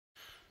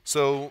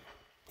So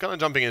kind of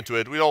jumping into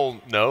it, we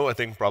all know, I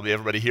think probably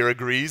everybody here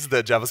agrees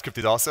that JavaScript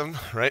is awesome,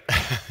 right?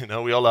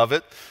 We all love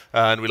it.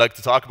 And we like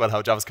to talk about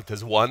how JavaScript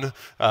has won,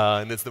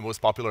 and it's the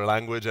most popular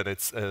language, and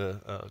it's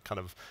kind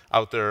of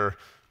out there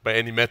by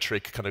any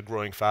metric, kind of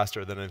growing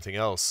faster than anything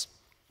else.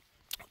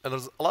 And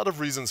there's a lot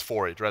of reasons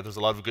for it, right? There's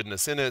a lot of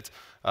goodness in it,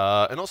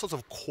 and all sorts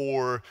of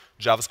core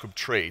JavaScript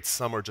traits.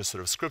 Some are just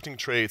sort of scripting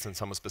traits, and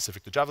some are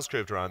specific to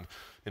JavaScript around,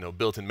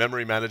 built-in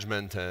memory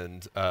management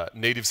and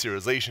native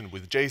serialization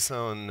with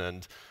JSON,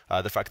 and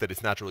the fact that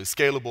it's naturally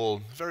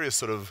scalable. Various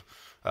sort of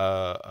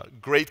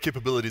great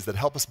capabilities that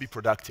help us be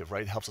productive,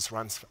 right? Helps us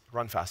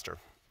run faster.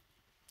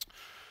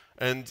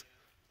 And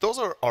those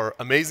are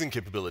amazing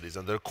capabilities,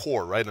 and they're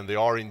core, right? And they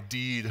are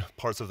indeed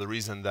parts of the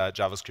reason that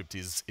JavaScript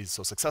is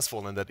so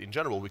successful, and that in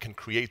general we can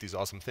create these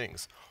awesome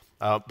things.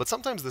 But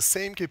sometimes the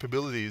same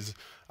capabilities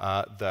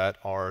that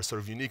are sort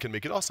of unique and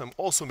make it awesome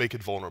also make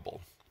it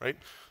vulnerable, right?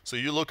 So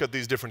you look at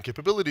these different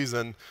capabilities,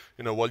 and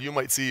while you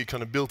might see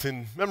kind of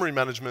built-in memory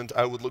management,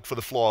 I would look for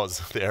the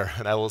flaws there,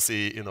 and I will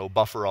see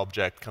buffer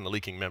object kind of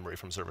leaking memory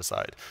from server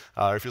side.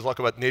 If you talk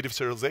about native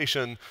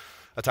serialization,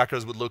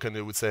 attackers would look and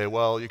they would say,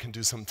 well, you can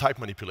do some type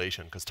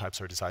manipulation because types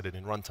are decided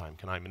in runtime.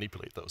 Can I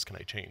manipulate those? Can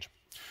I change?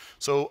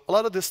 So a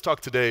lot of this talk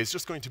today is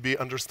just going to be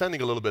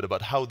understanding a little bit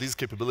about how these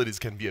capabilities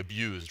can be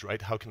abused, right?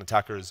 How can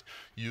attackers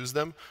use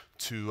them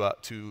to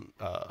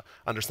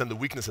understand the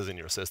weaknesses in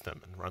your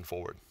system and run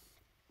forward?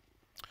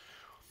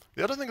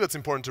 The other thing that's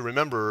important to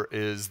remember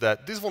is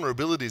that these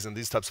vulnerabilities and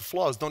these types of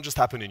flaws don't just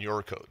happen in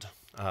your code.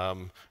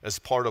 As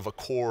part of a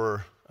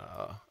core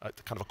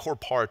kind of a core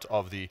part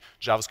of the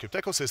JavaScript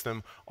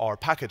ecosystem are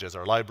packages,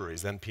 are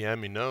libraries,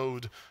 npm in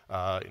Node.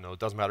 It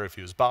doesn't matter if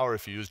you use Bower,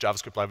 if you use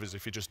JavaScript libraries,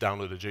 if you just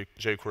download a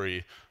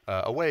jQuery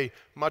away,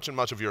 much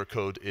of your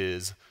code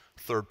is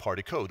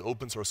third-party code,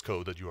 open source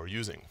code that you are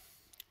using.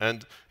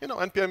 And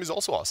npm is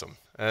also awesome.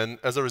 And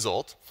as a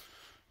result,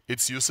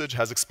 its usage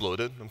has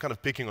exploded. I'm kind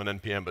of picking on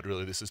npm, but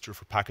really this is true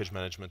for package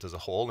management as a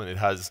whole, and it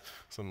has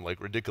some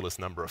ridiculous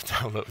number of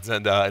downloads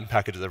and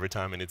packages every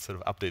time I need to sort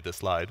of update the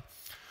slide.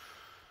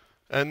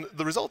 And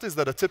the result is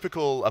that a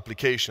typical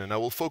application, I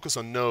will focus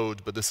on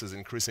Node, but this is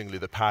increasingly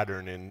the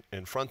pattern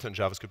in front-end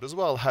JavaScript as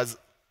well, has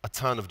a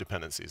ton of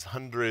dependencies,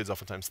 hundreds,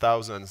 oftentimes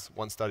thousands.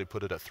 One study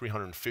put it at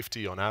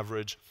 350 on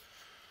average.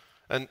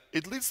 And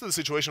it leads to the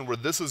situation where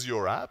this is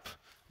your app,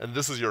 and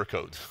this is your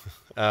code.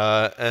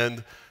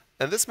 And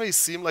this may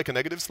seem like a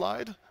negative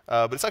slide,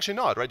 but it's actually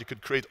not, right? You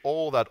could create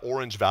all that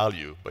orange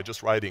value by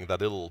just writing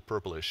that little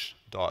purplish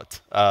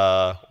dot,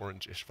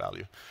 orangish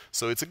value.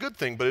 So it's a good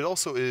thing, but it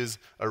also is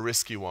a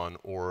risky one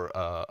or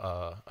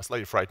a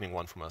slightly frightening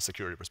one from a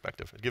security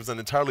perspective. It gives an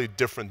entirely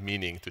different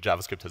meaning to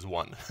JavaScript has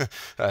won.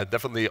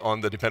 Definitely on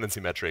the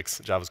dependency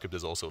metrics, JavaScript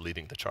is also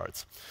leading the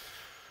charts.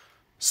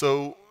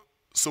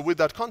 So with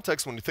that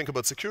context, when you think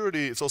about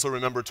security, it's also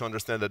remember to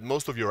understand that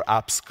most of your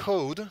app's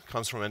code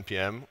comes from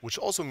npm, which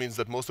also means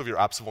that most of your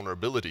app's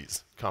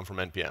vulnerabilities come from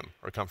npm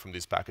or come from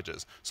these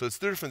packages. So it's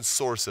different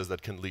sources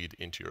that can lead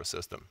into your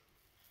system.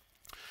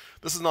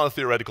 This is not a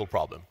theoretical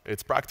problem.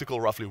 It's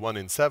practical. Roughly 1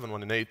 in 7,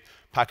 1 in 8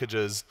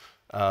 packages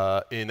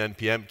in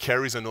npm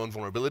carries a known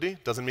vulnerability.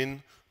 Doesn't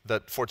mean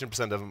that 14%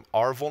 of them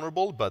are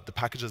vulnerable, but the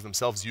packages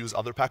themselves use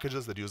other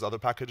packages that use other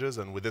packages,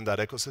 and within that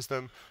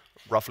ecosystem,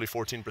 roughly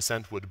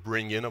 14% would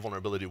bring in a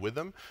vulnerability with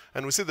them.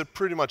 And we see that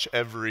pretty much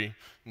every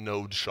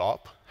Node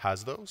shop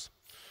has those.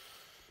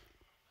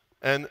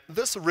 And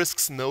this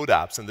risks Node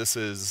apps, and this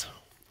is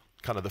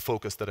kind of the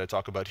focus that I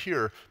talk about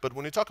here. But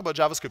when you talk about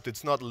JavaScript,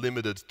 it's not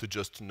limited to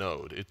just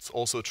Node. It's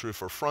also true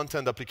for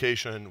front-end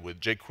application. With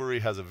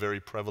jQuery has a very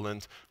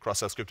prevalent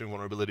cross-site scripting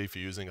vulnerability if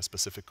you're using a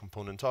specific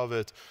component of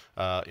it.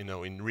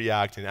 In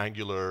React, in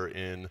Angular,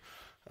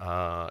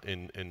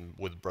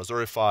 with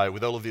Browserify,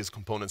 with all of these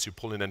components, you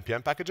pull in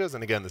npm packages,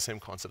 and again, the same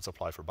concepts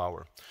apply for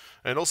Bower.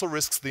 And it also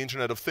risks the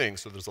Internet of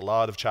Things. So there's a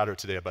lot of chatter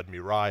today about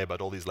Mirai, about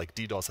all these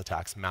DDoS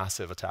attacks,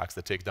 massive attacks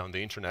that take down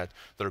the internet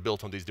that are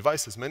built on these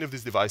devices. Many of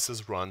these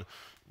devices run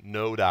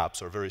Node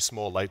apps or very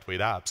small, lightweight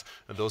apps,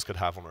 and those could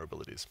have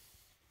vulnerabilities.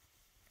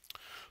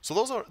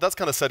 So that's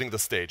kind of setting the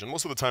stage. And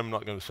most of the time, I'm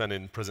not going to spend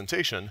in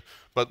presentation.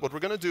 But what we're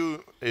going to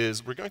do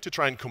is we're going to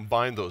try and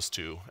combine those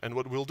two. And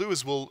what we'll do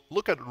is we'll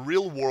look at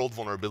real-world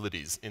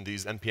vulnerabilities in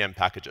these npm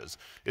packages.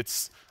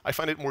 I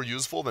find it more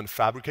useful than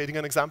fabricating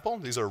an example.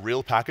 These are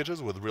real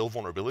packages with real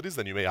vulnerabilities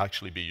that you may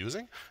actually be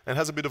using. And it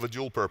has a bit of a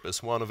dual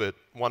purpose.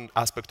 One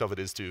aspect of it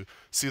is to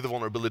see the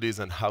vulnerabilities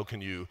and how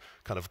can you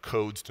kind of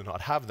code to not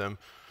have them.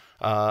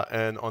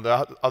 And on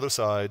the other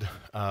side,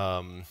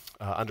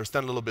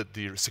 understand a little bit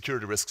the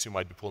security risks you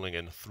might be pulling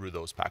in through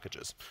those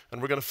packages.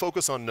 And we're going to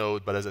focus on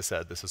Node, but as I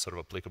said, this is sort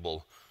of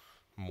applicable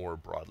more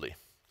broadly.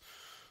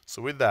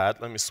 So with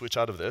that, let me switch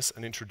out of this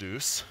and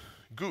introduce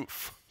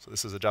Goof. So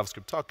this is a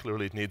JavaScript talk.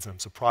 Clearly, it needs some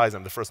surprise.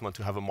 I'm the first one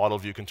to have a model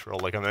view control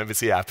like an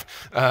MVC app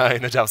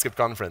in a JavaScript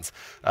conference.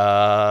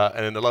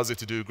 And it allows you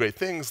to do great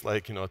things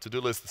like a to-do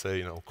list to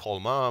say,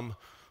 call mom.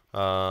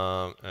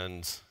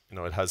 And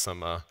it has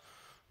some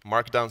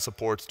Markdown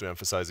support to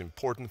emphasize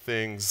important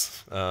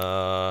things,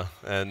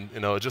 and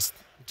just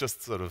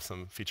sort of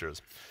some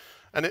features.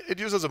 And it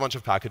uses a bunch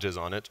of packages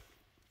on it.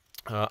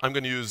 I'm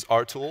going to use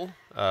rtool.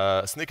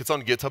 Snyk, it's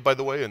on GitHub, by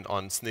the way, and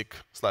on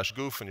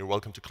snyk/goof, and you're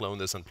welcome to clone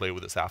this and play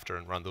with this after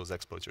and run those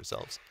exploits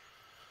yourselves.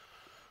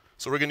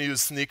 So we're going to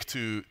use Snyk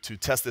to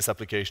test this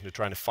application to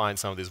try and find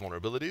some of these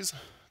vulnerabilities.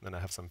 Then I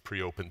have some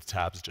pre-opened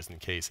tabs just in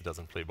case it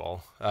doesn't play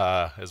ball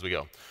as we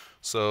go.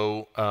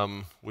 So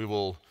we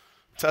will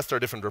test our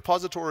different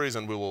repositories,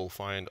 and we will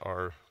find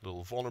our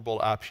little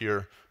vulnerable app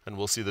here. And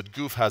we'll see that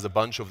Goof has a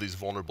bunch of these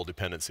vulnerable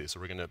dependencies.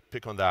 So we're going to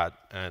pick on that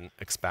and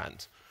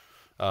expand.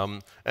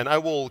 And I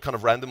will kind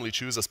of randomly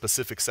choose a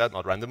specific set,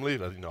 not randomly,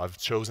 but I've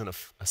chosen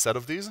a set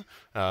of these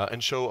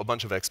and show a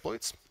bunch of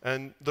exploits.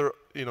 And there,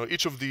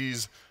 each of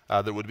these,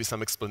 there would be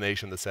some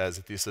explanation that says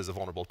this is a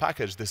vulnerable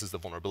package, this is the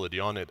vulnerability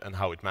on it, and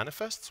how it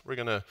manifests. We're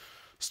going to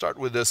start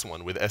with this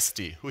one, with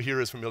ST. Who here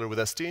is familiar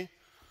with ST?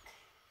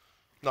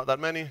 Not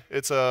that many.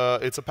 It's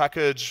a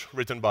package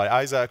written by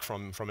Isaac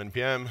from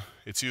NPM.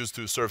 It's used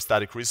to serve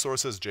static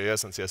resources,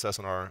 JS and CSS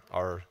on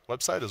our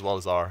website, as well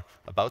as our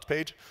About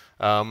page.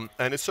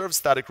 And it serves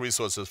static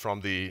resources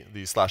from the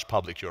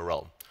 /public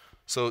URL.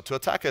 So to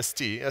attack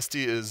ST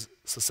is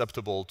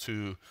susceptible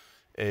to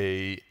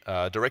a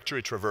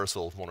directory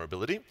traversal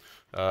vulnerability.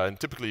 And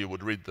typically, you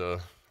would read the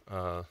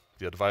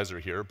advisor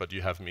here, but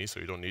you have me,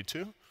 so you don't need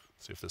to.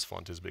 See if this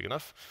font is big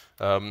enough.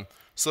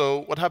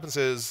 So what happens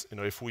is,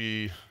 if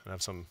we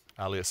have some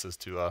aliases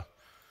to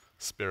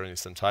spare any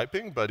some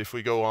typing, but if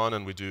we go on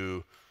and we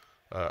do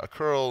a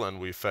curl and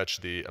we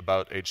fetch the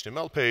about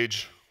HTML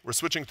page, we're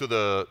switching to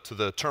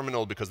the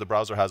terminal because the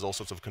browser has all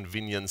sorts of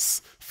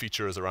convenience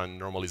features around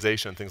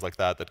normalization, things like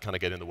that, that kind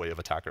of get in the way of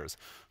attackers.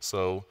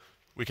 So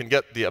we can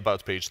get the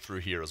about page through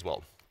here as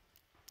well.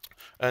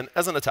 And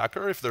as an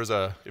attacker,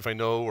 if I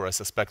know or I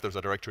suspect there's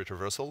a directory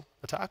traversal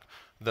attack,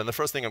 then the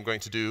first thing I'm going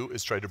to do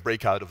is try to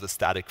break out of the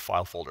static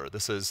file folder.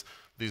 These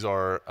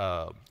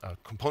are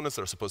components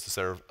that are supposed to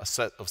serve a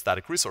set of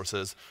static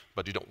resources,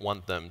 but you don't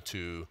want them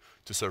to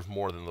serve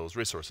more than those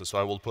resources. So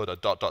I will put a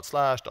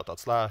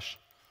 ///////.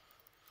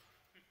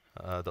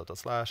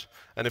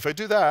 And if I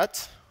do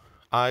that,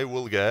 I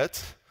will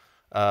get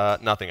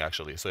nothing,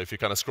 actually. So if you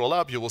kind of scroll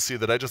up, you will see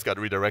that I just got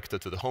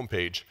redirected to the home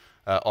page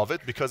of it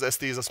because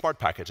ST is a smart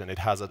package and it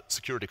has a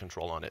security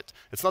control on it.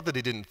 It's not that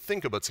it didn't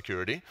think about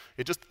security.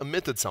 It just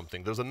omitted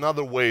something. There's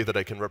another way that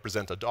I can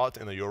represent a dot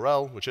in a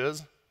URL, which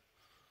is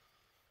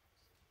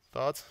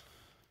dot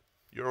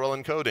URL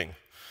encoding.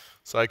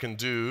 So I can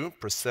do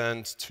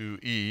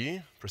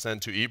 %2e, %2e,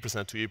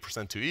 %2e,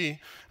 %2e,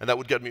 and that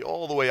would get me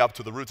all the way up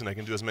to the root, and I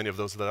can do as many of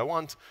those that I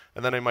want.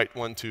 And then I might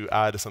want to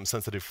add some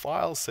sensitive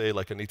files, say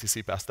like an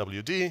etc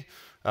passwd,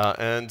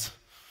 and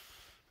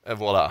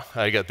voila,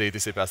 I get the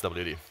etc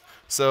passwd.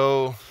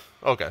 So,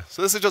 OK,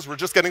 so this is we're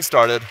just getting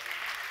started.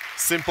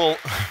 Simple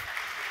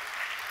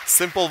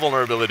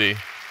vulnerability,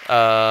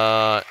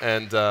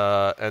 and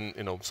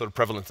sort of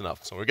prevalent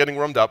enough. So we're getting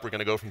warmed up. We're going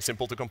to go from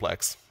simple to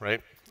complex, right?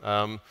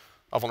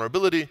 A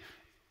vulnerability,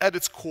 at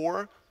its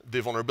core,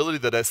 the vulnerability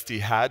that ST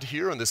had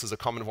here, and this is a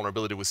common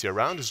vulnerability we see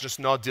around, is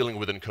just not dealing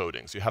with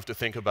encoding. So you have to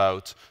think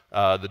about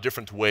the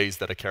different ways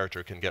that a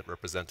character can get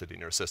represented in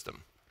your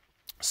system.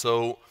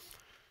 So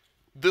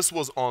this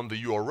was on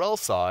the URL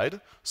side.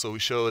 So we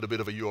showed a bit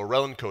of a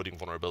URL encoding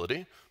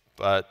vulnerability.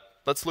 But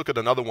let's look at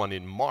another one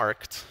in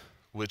marked,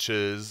 which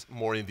is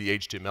more in the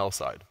HTML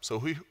side. So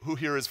who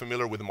here is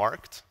familiar with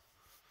marked?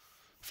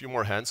 A few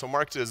more hands. So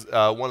marked is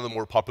one of the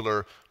more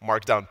popular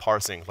markdown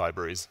parsing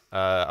libraries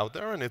out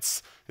there, and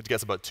it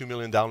gets about 2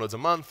 million downloads a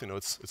month.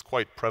 It's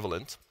quite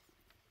prevalent,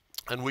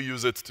 and we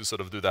use it to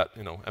sort of do that,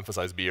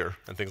 emphasize beer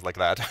and things like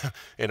that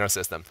in our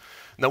system.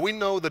 Now we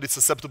know that it's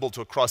susceptible to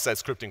a cross-site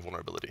scripting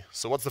vulnerability.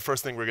 So what's the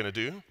first thing we're going to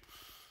do?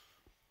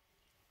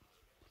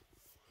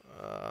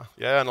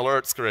 Yeah, an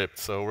alert script.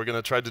 So we're going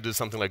to try to do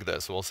something like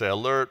this. We'll say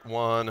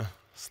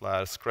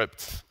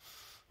alert1/script.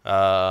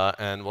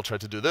 And we'll try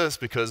to do this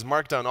because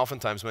Markdown,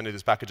 oftentimes, many of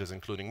these packages,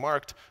 including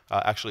marked,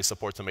 actually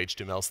support some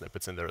HTML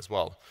snippets in there as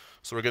well.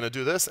 So we're going to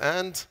do this,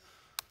 and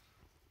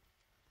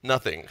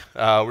nothing.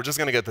 We're just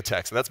going to get the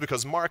text. And that's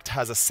because marked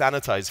has a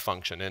sanitize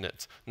function in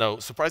it. Now,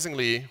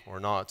 surprisingly or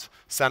not,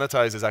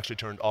 sanitize is actually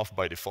turned off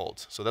by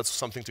default. So that's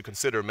something to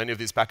consider. Many of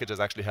these packages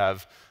actually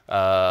have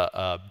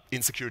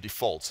insecure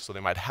defaults. So they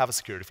might have a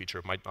security feature.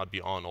 It might not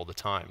be on all the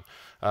time.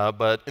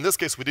 But in this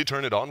case, we did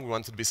turn it on. We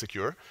want it to be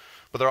secure.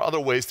 But there are other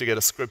ways to get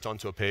a script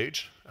onto a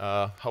page.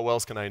 How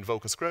else can I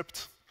invoke a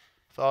script?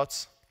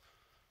 Thoughts?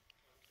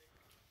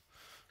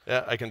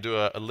 Yeah, I can do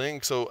a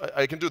link. So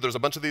there's a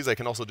bunch of these. I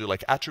can also do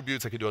like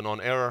attributes. I can do a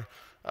non-error.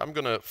 I'm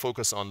going to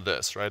focus on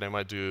this, right? I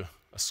might do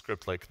a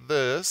script like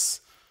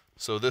this.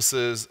 So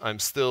I'm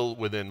still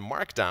within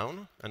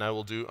Markdown, and I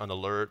will do an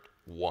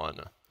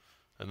alert1.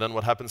 And then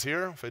what happens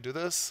here if I do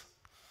this?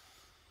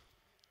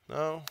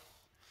 No.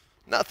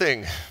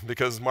 Nothing,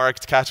 because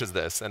marked catches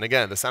this. And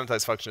again, the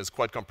sanitize function is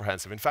quite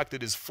comprehensive. In fact,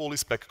 it is fully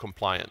spec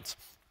compliant.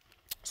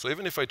 So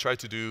even if I try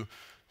to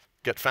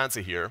get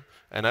fancy here,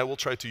 and I will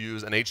try to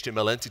use an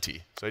HTML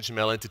entity. So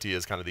HTML entity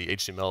is kind of the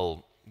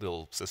HTML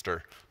little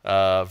sister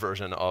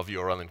version of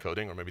URL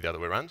encoding, or maybe the other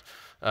way around.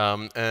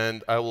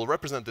 And I will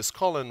represent this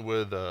colon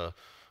with a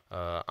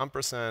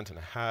ampersand and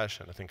a hash,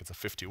 and I think it's a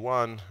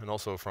 51. And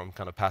also from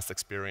kind of past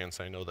experience,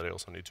 I know that I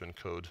also need to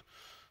encode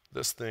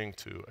this thing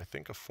to, I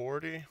think, a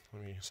 40.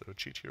 Let me sort of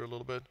cheat here a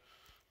little bit.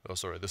 Oh,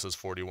 sorry, this is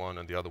 41,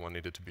 and the other one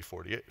needed to be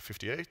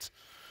 58.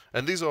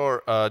 And these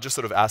are just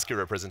sort of ASCII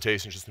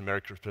representations, just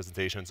numeric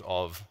representations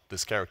of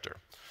this character.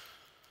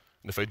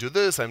 And if I do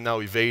this, I'm now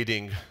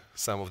evading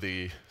some of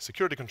the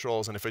security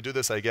controls. And if I do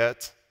this, I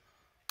get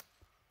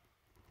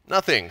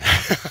nothing.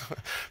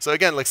 So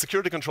again, like,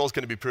 security controls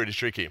can be pretty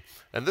tricky.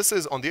 And this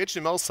is, on the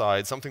HTML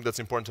side, something that's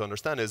important to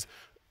understand is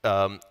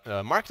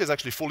Market is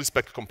actually fully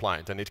spec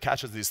compliant, and it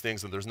catches these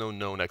things, and there's no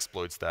known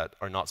exploits that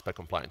are not spec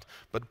compliant.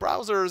 But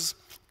browsers,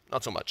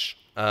 not so much.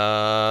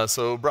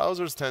 So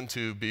browsers tend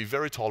to be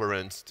very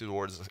tolerant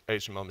towards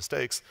HTML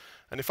mistakes.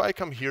 And if I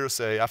come here,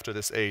 say, after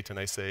this 8, and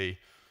I say,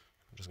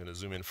 I'm just going to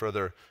zoom in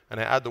further, and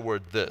I add the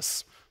word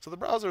this. So the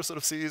browser sort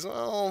of sees,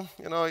 well,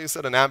 you know, you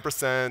said an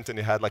ampersand, and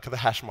you had like the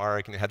hash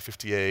mark, and you had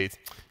 58.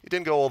 You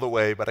didn't go all the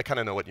way, but I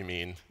kind of know what you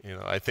mean. You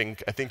know, I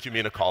think you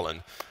mean a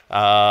colon.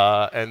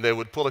 And they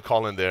would pull a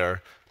colon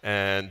there,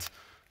 and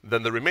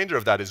then the remainder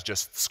of that is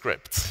just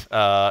script.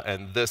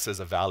 And this is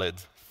a valid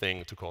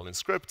thing to call in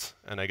script,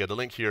 and I get a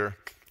link here,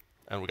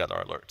 and we got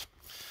our alert.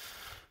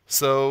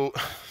 So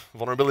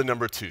vulnerability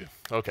number 2.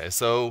 OK,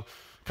 so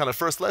kind of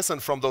first lesson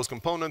from those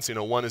components, you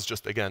know, one is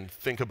just, again,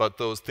 think about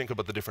the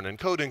different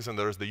encodings, and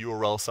there's the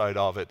URL side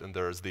of it, and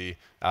there's the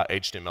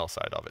HTML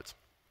side of it.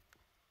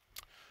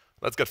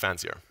 Let's get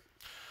fancier.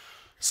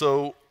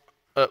 So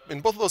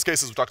in both of those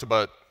cases, we talked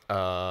about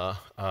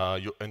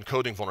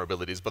encoding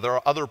vulnerabilities, but there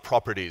are other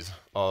properties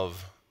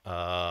of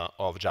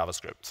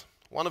JavaScript.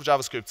 One of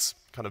JavaScript's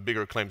kind of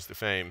bigger claims to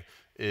fame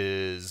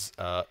is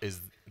that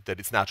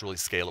it's naturally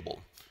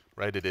scalable.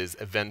 Right? It is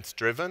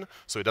event-driven,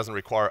 so it doesn't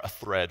require a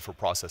thread for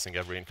processing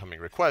every incoming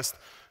request.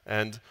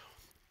 And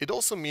it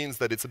also means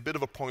that it's a bit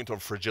of a point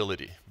of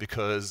fragility,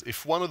 because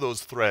if one of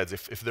those threads,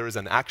 if there is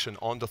an action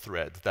on the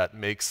thread that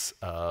makes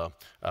the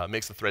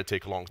thread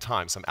take a long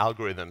time, some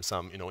algorithm,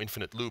 some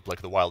infinite loop,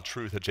 like the wild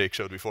truth that Jake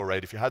showed before,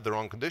 right? If you had the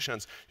wrong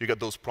conditions, you get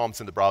those prompts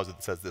in the browser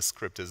that says this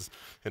script is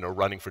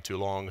running for too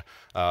long,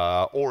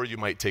 or you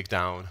might take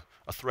down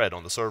a thread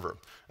on the server.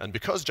 And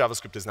because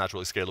JavaScript is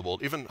naturally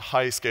scalable, even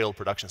high-scale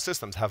production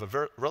systems have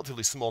a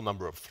relatively small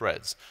number of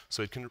threads.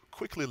 So it can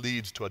quickly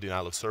lead to a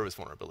denial of service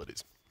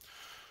vulnerabilities.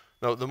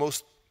 Now, the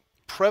most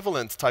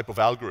prevalent type of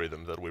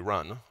algorithm that we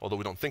run, although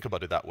we don't think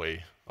about it that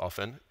way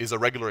often, is a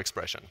regular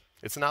expression.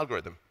 It's an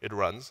algorithm. It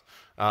runs.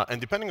 And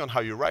depending on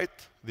how you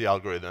write the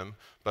algorithm,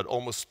 but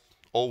almost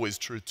always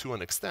true to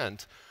an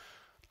extent,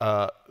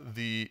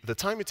 the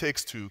time it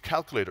takes to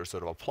calculate or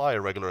sort of apply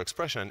a regular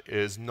expression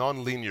is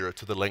non-linear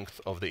to the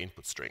length of the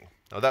input string.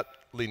 Now, that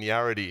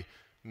linearity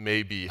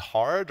may be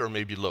hard or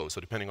may be low, so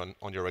depending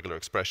on your regular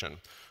expression.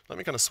 Let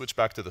me kind of switch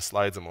back to the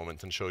slides a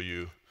moment and show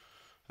you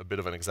a bit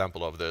of an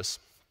example of this.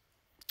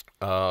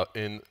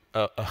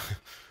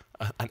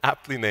 An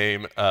aptly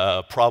named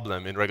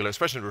problem in regular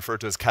expression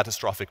referred to as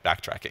catastrophic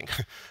backtracking.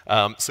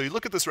 So you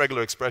look at this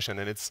regular expression,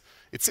 and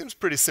it seems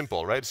pretty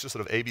simple, right? It's just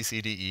sort of A, B,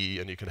 C, D, E,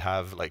 and you could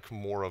have like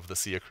more of the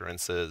C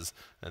occurrences,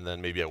 and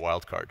then maybe a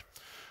wildcard.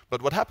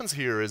 But what happens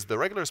here is the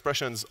regular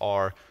expressions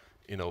are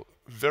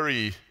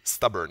very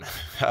stubborn.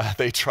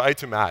 They try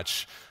to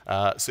match.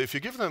 So if you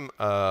give them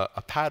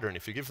a pattern,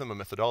 if you give them a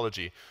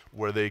methodology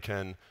where they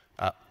can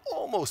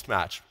almost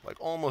match, like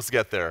almost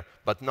get there,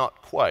 but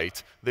not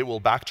quite, they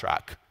will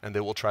backtrack, and they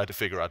will try to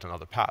figure out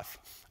another path.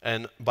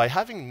 And by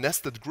having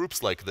nested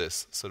groups like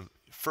this, so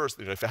first,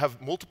 if you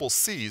have multiple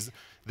C's,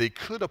 they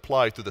could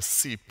apply to the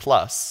C+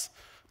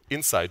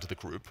 inside the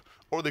group,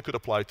 or they could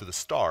apply to the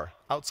star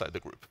outside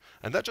the group.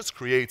 And that just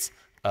creates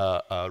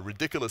a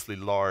ridiculously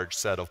large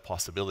set of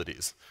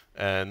possibilities.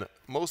 And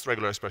most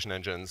regular expression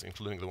engines,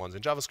 including the ones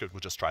in JavaScript,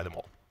 would just try them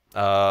all.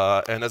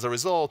 And as a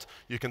result,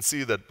 you can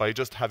see that by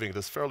just having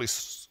this fairly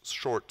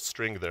short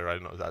string there, I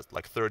don't know, that's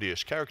like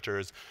 30-ish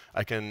characters,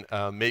 I can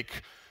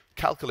make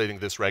calculating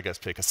this regex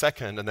take a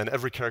second, and then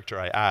every character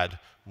I add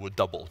would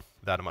double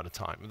that amount of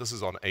time. And this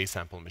is on a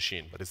sample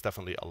machine, but it's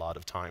definitely a lot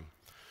of time.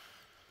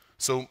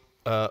 So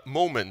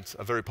Moment,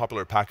 a very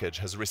popular package,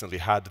 has recently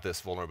had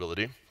this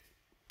vulnerability.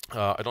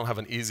 I don't have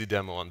an easy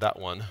demo on that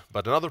one,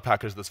 but another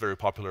package that's very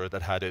popular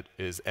that had it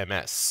is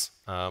MS.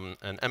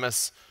 And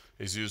MS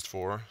is used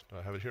for, do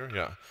I have it here?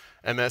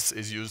 Yeah. MS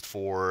is used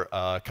for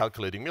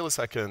calculating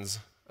milliseconds,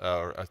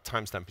 or a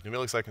timestamp into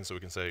milliseconds. So we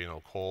can say,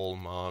 call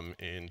mom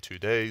in 2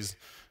 days,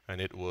 and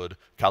it would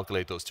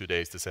calculate those 2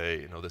 days to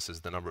say, this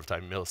is the number of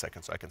time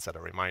milliseconds, so I can set a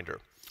reminder.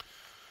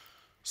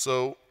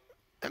 So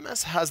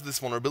MS has this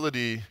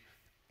vulnerability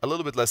a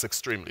little bit less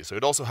extremely. So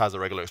it also has a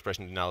regular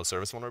expression denial of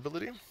service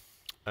vulnerability,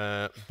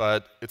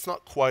 but it's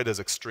not quite as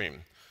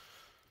extreme.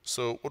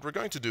 So what we're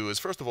going to do is,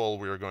 first of all,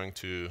 we are going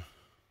to,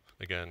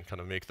 again,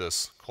 kind of make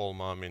this call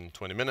mom in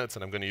 20 minutes,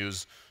 and I'm going to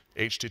use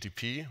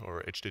HTTP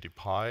or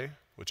HTTPy,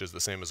 which is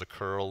the same as a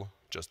curl,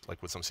 just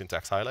like with some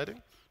syntax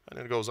highlighting. And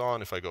it goes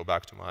on. If I go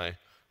back to my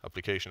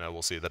application, I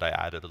will see that I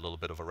added a little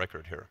bit of a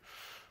record here.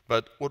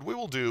 But what we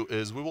will do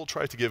is we will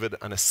try to give it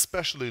an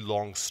especially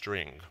long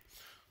string.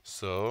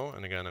 So,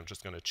 and again, I'm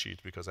just going to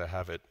cheat because I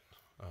have it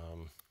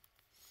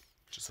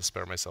just to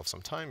spare myself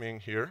some timing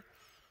here.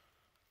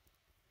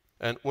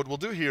 And what we'll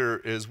do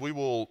here is we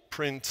will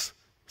print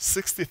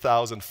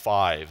 60,000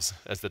 fives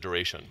as the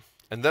duration.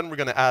 And then we're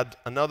going to add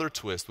another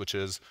twist, which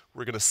is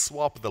we're going to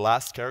swap the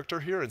last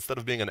character here, instead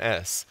of being an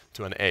S,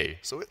 to an A.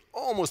 So it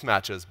almost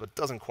matches, but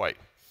doesn't quite.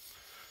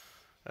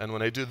 And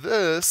when I do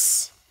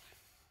this,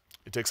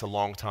 it takes a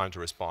long time to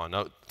respond.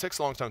 Now, it takes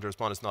a long time to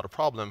respond. It's not a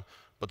problem.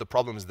 But the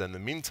problem is that in the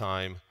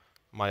meantime,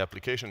 my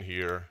application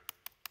here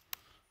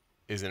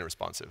is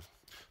unresponsive.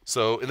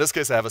 So in this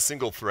case, I have a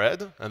single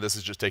thread, and this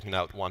is just taking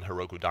out one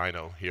Heroku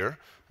dyno here.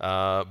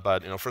 But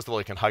first of all,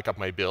 I can hike up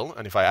my bill,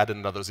 and if I added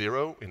another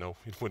 0,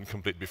 it wouldn't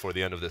complete before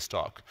the end of this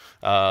talk.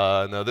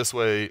 Now this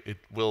way, it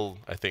will,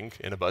 I think,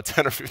 in about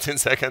 10 or 15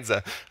 seconds,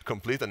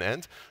 complete and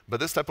end. But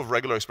this type of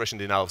regular expression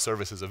denial of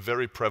service is a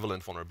very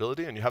prevalent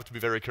vulnerability, and you have to be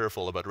very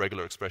careful about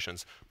regular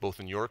expressions, both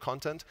in your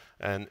content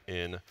and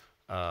in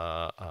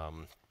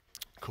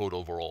code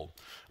overall.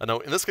 And now,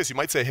 in this case, you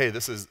might say, hey,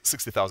 this is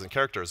 60,000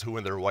 characters. Who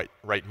in their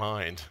right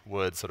mind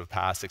would sort of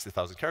pass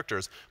 60,000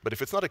 characters? But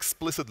if it's not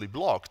explicitly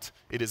blocked,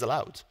 it is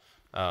allowed.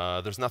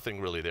 There's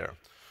nothing really there.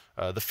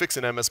 The fix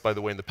in MS, by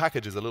the way, in the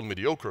package is a little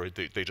mediocre.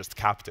 They just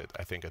capped it,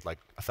 I think, at like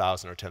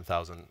 1,000 or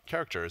 10,000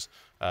 characters.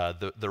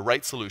 The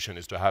right solution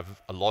is to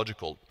have a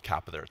logical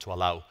cap there to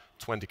allow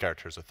 20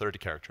 characters or 30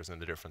 characters in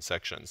the different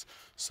sections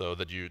so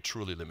that you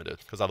truly limit it.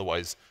 Because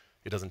otherwise,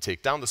 it doesn't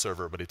take down the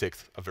server, but it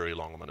takes a very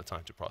long amount of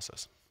time to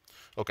process.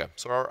 OK,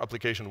 so our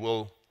application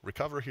will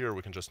recover here.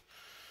 We can just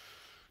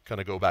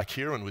kind of go back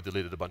here, and we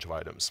deleted a bunch of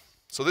items.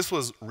 So this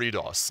was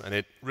redos, and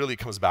it really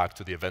comes back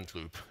to the event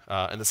loop.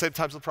 And the same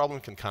types of problem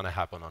can kind of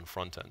happen on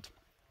front end.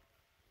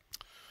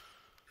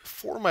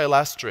 For my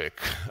last trick,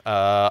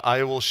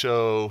 I will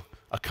show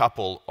a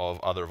couple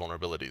of other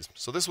vulnerabilities.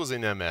 So this was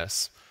in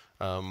MS.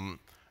 And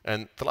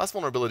the last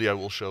vulnerability I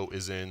will show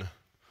is in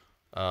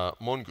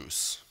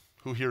Mongoose.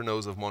 Who here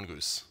knows of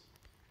Mongoose?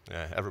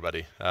 Yeah,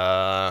 everybody.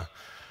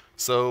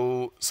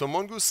 So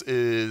Mongoose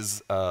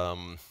is,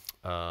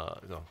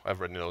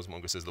 everybody knows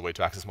Mongoose is the way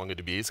to access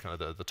MongoDB. It's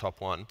kind of the top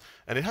one.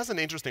 And it has an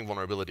interesting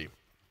vulnerability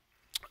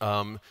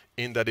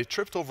in that it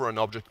tripped over an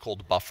object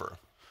called buffer.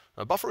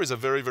 Now, buffer is a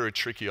very, very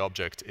tricky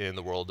object in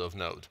the world of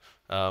Node.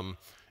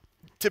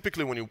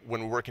 Typically, when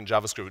we work in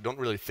JavaScript, we don't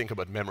really think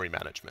about memory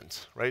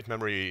management, right?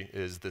 Memory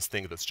is this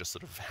thing that's just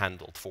sort of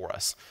handled for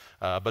us.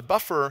 But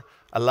buffer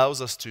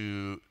allows us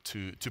to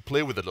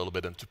play with it a little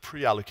bit and to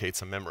pre-allocate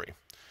some memory.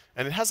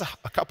 And it has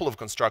a couple of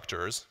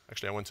constructors.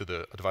 Actually, I went to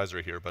the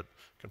advisory here, but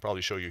I can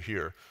probably show you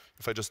here.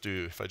 If I just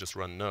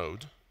run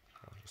Node,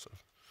 I'll just sort of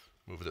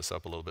move this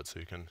up a little bit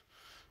so you can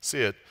see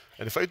it.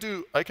 And if I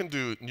can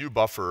do new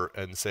buffer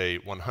and say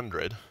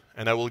 100,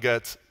 and I will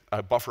get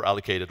a buffer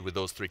allocated with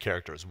those 3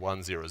 characters,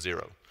 1, 0,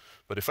 0.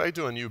 But if I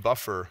do a new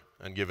buffer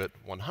and give it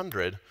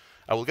 100,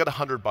 I will get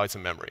 100 bytes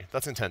of memory.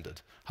 That's intended.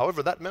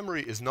 However, that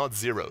memory is not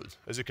zeroed.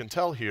 As you can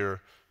tell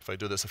here, if I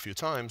do this a few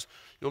times,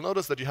 you'll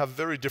notice that you have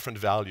very different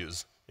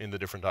values in the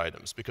different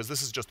items, because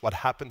this is just what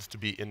happened to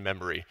be in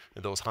memory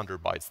in those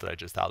 100 bytes that I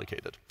just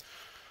allocated.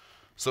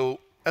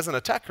 So as an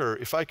attacker,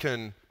 if I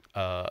can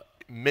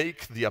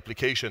make the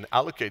application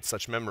allocate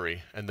such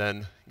memory and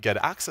then get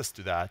access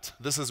to that,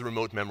 this is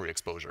remote memory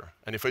exposure.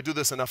 And if I do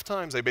this enough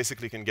times, I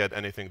basically can get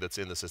anything that's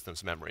in the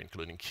system's memory,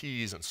 including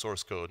keys and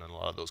source code and a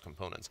lot of those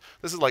components.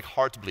 This is like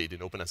Heartbleed in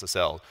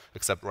OpenSSL,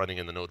 except running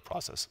in the Node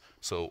process,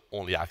 so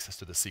only access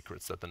to the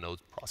secrets that the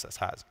Node process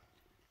has.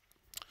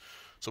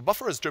 So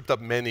buffer has stripped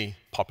up many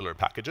popular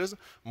packages,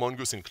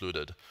 Mongoose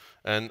included.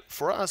 And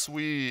for us,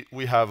 we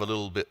have a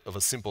little bit of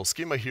a simple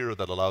schema here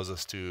that allows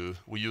us to,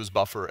 we use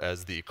buffer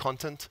as the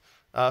content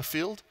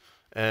field,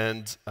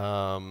 and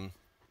so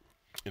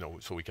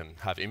we can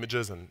have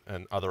images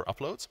and other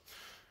uploads.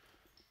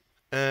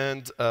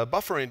 And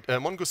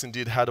Mongoose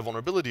indeed had a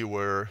vulnerability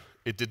where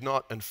it did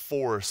not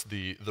enforce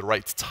the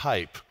right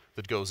type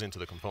that goes into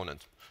the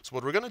component. So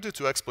what we're going to do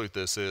to exploit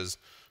this is,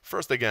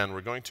 first again,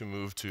 we're going to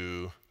move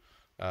to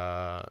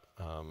the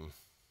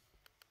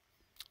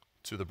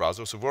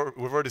browser. So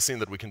we've already seen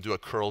that we can do a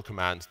curl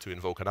command to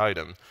invoke an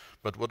item.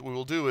 But what we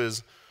will do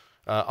is,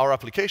 our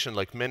application,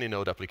 like many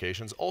Node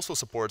applications, also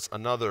supports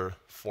another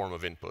form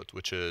of input,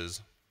 which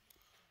is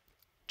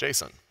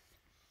JSON.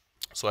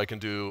 So I can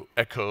do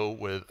echo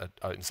with,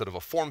 instead of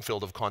a form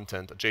field of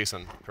content, a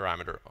JSON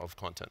parameter of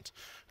content,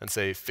 and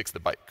say, fix the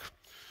bike.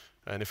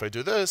 And if I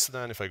do this,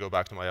 then if I go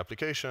back to my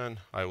application,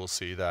 I will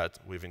see that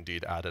we've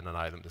indeed added an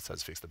item that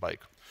says fix the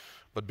bike.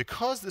 But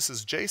because this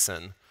is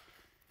JSON,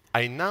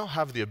 I now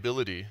have the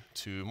ability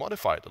to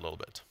modify it a little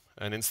bit.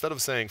 And instead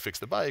of saying fix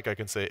the bike, I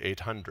can say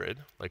 800,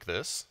 like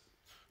this,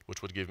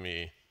 which would give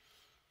me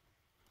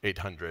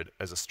 800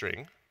 as a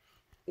string.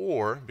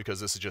 Or,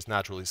 because this is just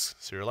naturally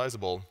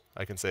serializable,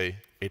 I can say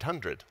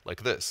 800,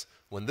 like this.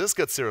 When this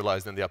gets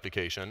serialized in the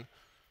application,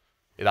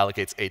 it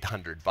allocates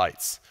 800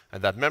 bytes.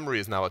 And that memory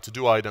is now a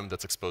to-do item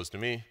that's exposed to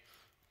me.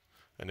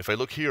 And if I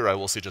look here, I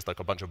will see just like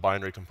a bunch of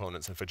binary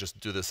components. If I just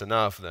do this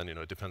enough, then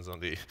it depends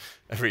on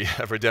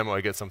every demo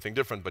I get something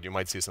different, but you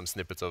might see some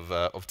snippets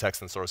of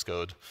text and source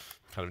code.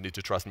 Kind of need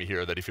to trust me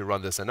here that if you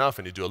run this enough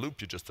and you do a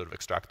loop, you just sort of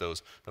extract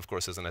those. Of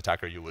course, as an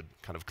attacker, you would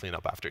kind of clean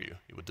up after you.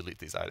 You would delete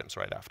these items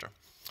right after.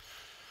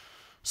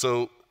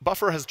 So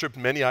buffer has stripped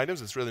many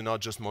items. It's really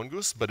not just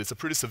Mongoose, but it's a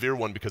pretty severe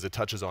one because it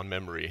touches on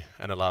memory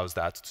and allows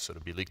that to sort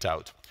of be leaked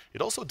out.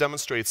 It also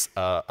demonstrates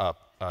a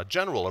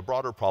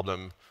broader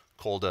problem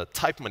called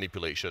type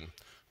manipulation,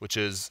 which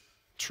is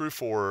true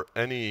for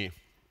any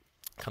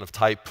kind of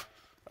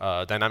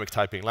dynamic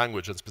typing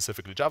language, and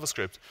specifically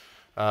JavaScript,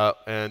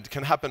 and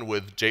can happen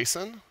with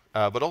JSON,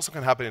 but also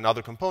can happen in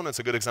other components.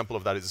 A good example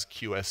of that is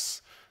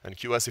QS. And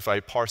QS, if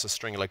I parse a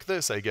string like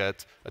this, I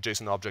get a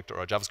JSON object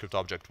or a JavaScript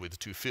object with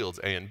two fields,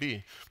 A and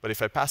B. But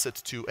if I pass it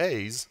two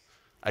A's,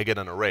 I get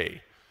an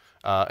array.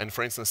 And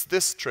for instance,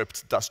 this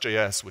stripped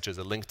Dust.js, which is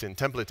a LinkedIn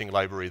templating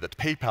library that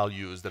PayPal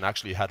used and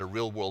actually had a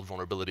real-world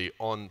vulnerability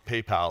on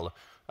PayPal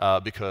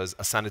because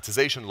a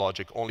sanitization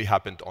logic only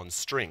happened on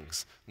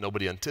strings.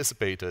 Nobody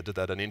anticipated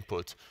that an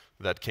input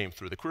that came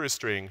through the query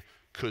string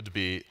could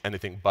be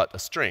anything but a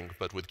string,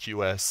 but with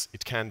QS,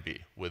 it can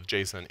be. With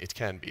JSON, it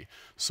can be.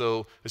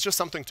 So it's just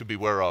something to be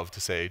aware of to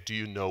say, do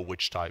you know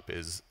which type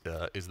is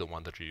the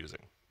one that you're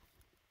using?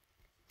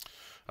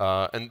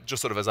 And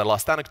just sort of as a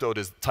last anecdote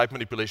is type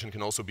manipulation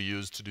can also be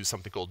used to do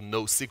something called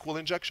NoSQL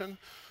injection.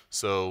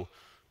 So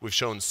we've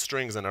shown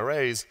strings and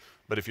arrays,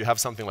 but if you have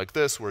something like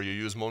this where you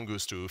use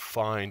Mongoose to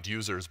find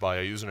users by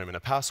a username and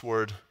a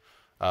password,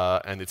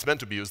 and it's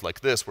meant to be used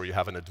like this where you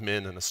have an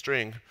admin and a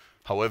string.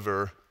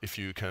 However, if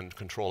you can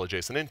control a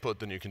JSON input,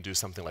 then you can do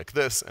something like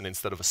this, and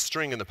instead of a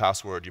string in the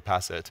password, you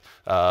pass it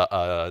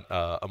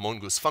a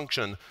Mongoose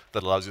function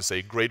that allows you to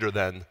say greater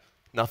than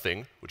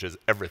nothing, which is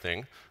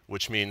everything,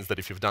 which means that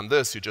if you've done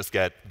this, you just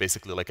get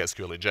basically like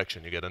SQL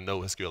injection. You get a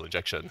NoSQL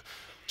injection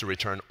to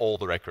return all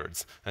the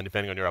records. And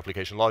depending on your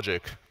application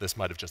logic, this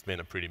might have just been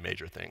a pretty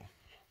major thing.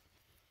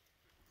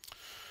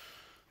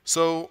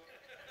 So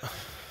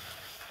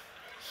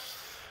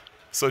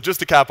just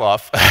to cap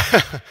off,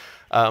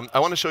 I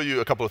want to show you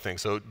a couple of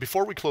things. So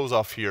before we close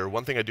off here,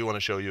 one thing I do want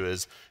to show you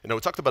is, we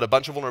talked about a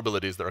bunch of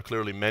vulnerabilities. There are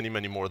clearly many,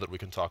 many more that we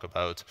can talk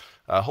about.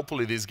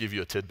 Hopefully, these give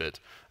you a tidbit.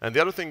 And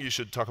the other thing you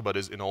should talk about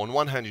is, on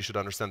one hand, you should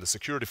understand the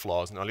security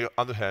flaws. And on the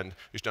other hand,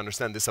 you should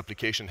understand this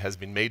application has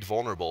been made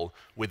vulnerable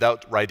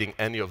without writing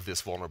any of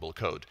this vulnerable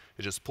code.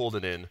 It just pulled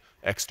it in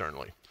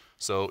externally.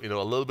 So, a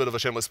little bit of a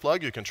shameless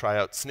plug. You can try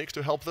out Snyk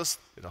to help this,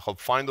 help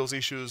find those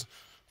issues.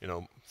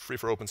 Free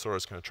for open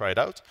source, kind of try it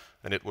out.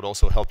 And it would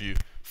also help you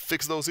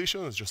fix those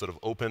issues. Just sort of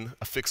open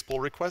a fix pull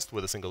request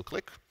with a single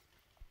click,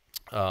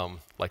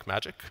 like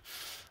magic.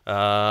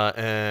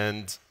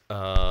 And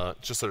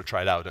just sort of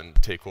try it out and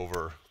take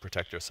over,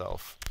 protect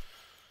yourself.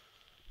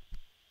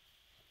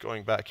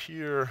 Going back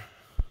here.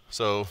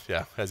 So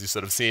yeah, as you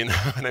sort of seen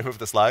when I moved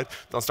the slide,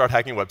 don't start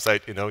hacking a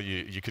website.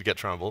 You could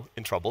get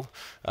in trouble.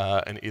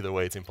 And either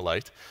way, it's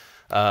impolite.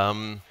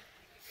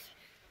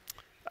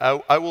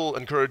 I will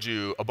encourage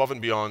you, above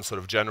and beyond sort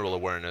of general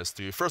awareness,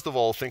 to first of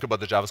all think about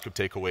the JavaScript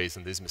takeaways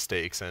and these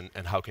mistakes and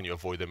how can you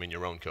avoid them in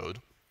your own code.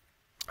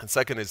 And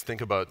second is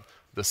think about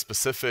the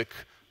specific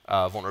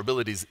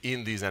vulnerabilities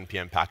in these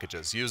NPM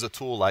packages. Use a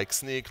tool like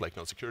Snyk, like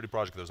Node Security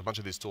Project. There's a bunch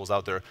of these tools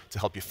out there to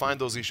help you find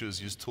those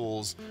issues. Use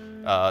tools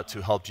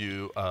to help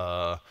you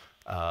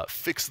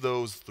fix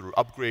those through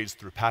upgrades,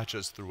 through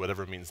patches, through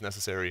whatever means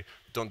necessary.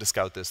 Don't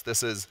discount this.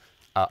 This is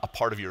a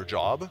part of your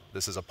job.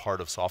 This is a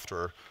part of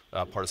software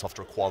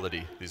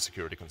quality, these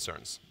security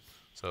concerns.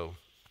 So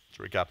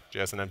to recap,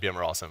 JS and NPM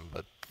are awesome,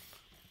 but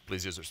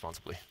please use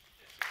responsibly.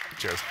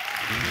 Cheers.